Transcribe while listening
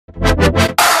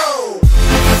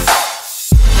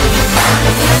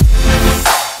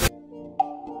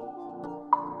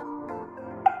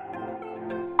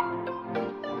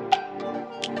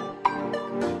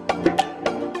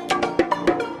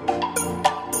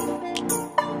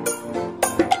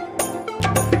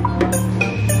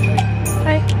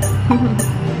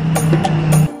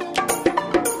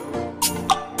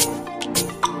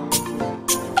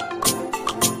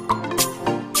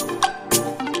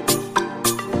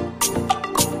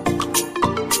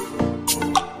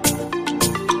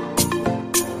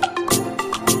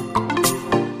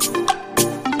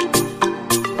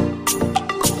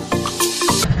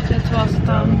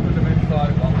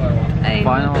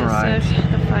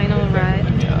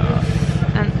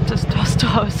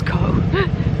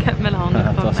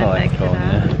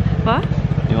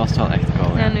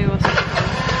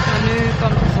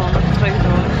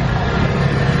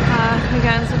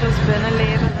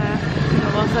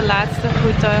onze laatste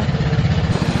route.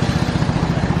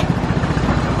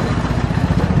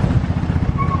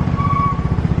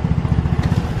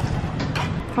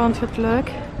 Vond je het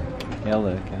leuk? Heel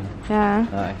leuk, ja. Ja.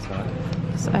 Ja, echt waar.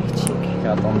 Dat is echt chic. Ik ga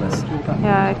het anders.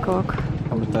 Ja, ik ook. Ik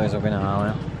ga me thuis ook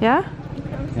inhalen. Ja?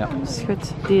 Ja. Dat is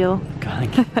goed. Deal. Kan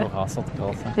ik voor Hasselt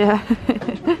crossen. Ja.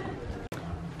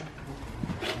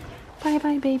 Bye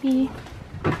bye baby.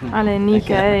 Alleen niet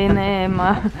nee,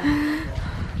 maar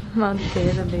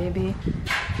deze baby.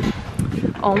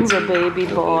 Onze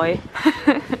babyboy.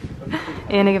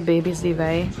 Enige baby's die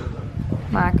wij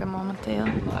maken momenteel.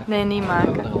 Nee, niet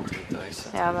maken.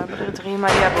 Ja, we hebben er 3, maar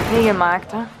die hebben we ook niet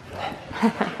gemaakt, hè.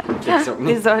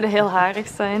 Die zouden heel harig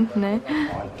zijn, nee.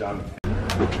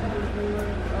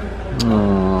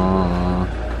 Oh.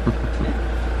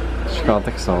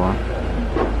 Schattig zo, hè.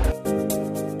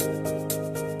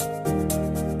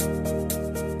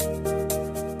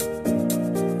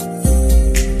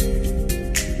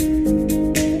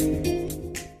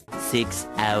 Six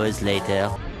hours later.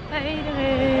 Hey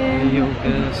iedereen! Hey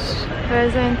jongens! Wij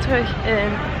zijn terug in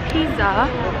Pisa.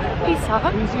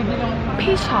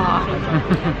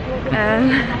 En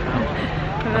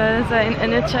we zijn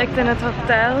ingecheckt in het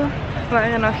hotel. We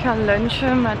waren nog gaan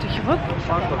lunchen met de groep.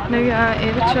 Nu gaan we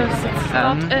eventjes de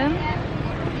stad in.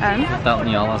 En? Dat telt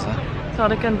niet alles, hè.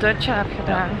 Zodat ik een dutje heb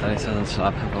gedaan. Ja, dat is in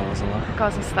slaap gevallen, zo. Ik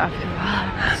was in slaap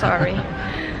gevallen, sorry.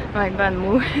 Maar ik ben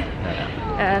moe.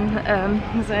 En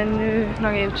we zijn nu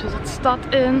nog eventjes de stad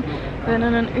in.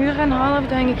 Binnen een uur en een half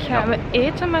denk ik gaan we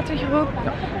eten met de groep.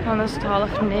 Dan is het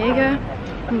 8:30.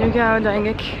 Nu gaan we denk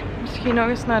ik misschien nog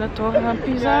eens naar de toren van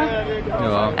Pisa.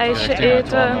 Ja, IJsje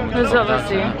eten, we zullen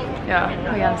zien. Ja,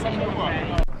 we gaan zien.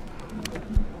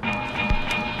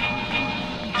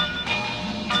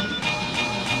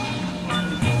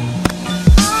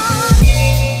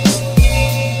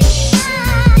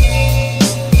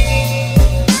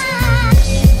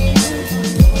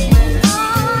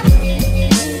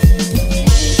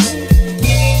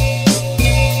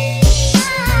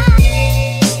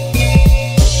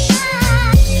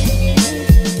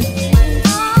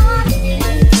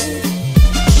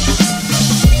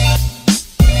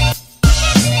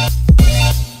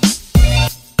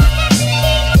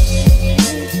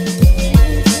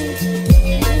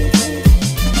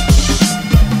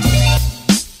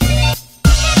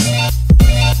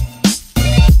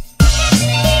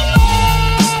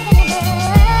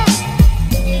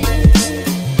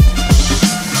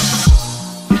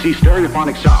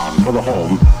 Stereophonic sound for the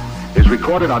home is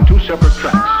recorded on 2 separate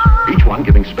tracks, each one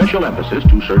giving special emphasis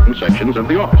to certain sections of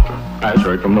the orchestra, as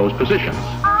heard from those positions.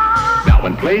 Now,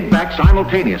 when played back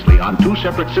simultaneously on 2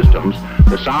 separate systems,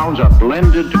 the sounds are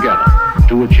blended together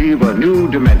to achieve a new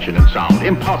dimension in sound,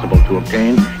 impossible to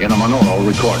obtain in a monaural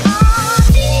recording.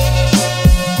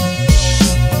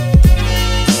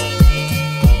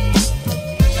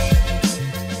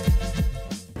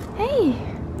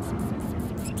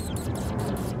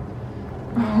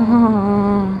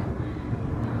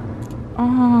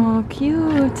 Oh,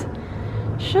 cute.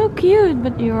 So cute,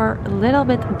 but you're a little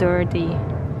bit dirty.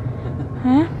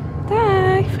 Huh?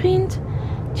 Dag, vriend.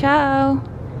 Ciao.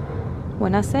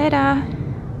 Buonasera.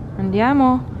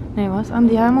 Andiamo. Nee, wat is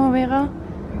andiamo weer al?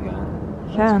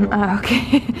 Gaan. Ah,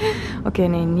 oké. Oké,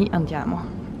 nee, niet andiamo.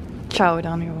 Ciao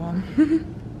dan gewoon. We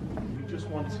just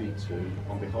wanted to,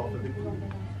 on behalf of the group,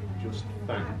 just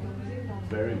thank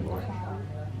very much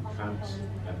Hans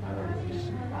and Annelies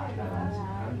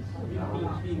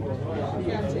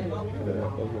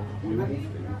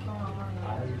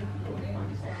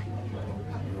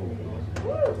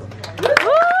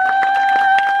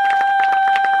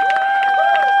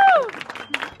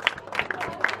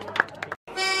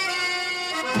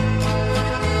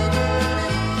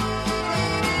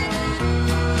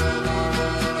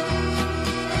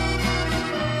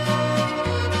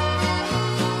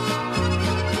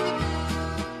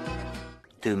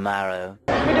Tomorrow.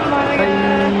 Goedemorgen.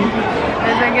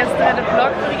 We zijn gisteren de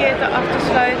vlog vergeten af te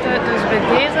sluiten, dus bij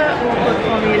deze hopelijk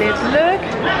vonden jullie het leuk.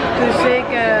 Dus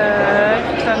zeker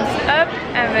thumbs up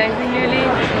en wij zien jullie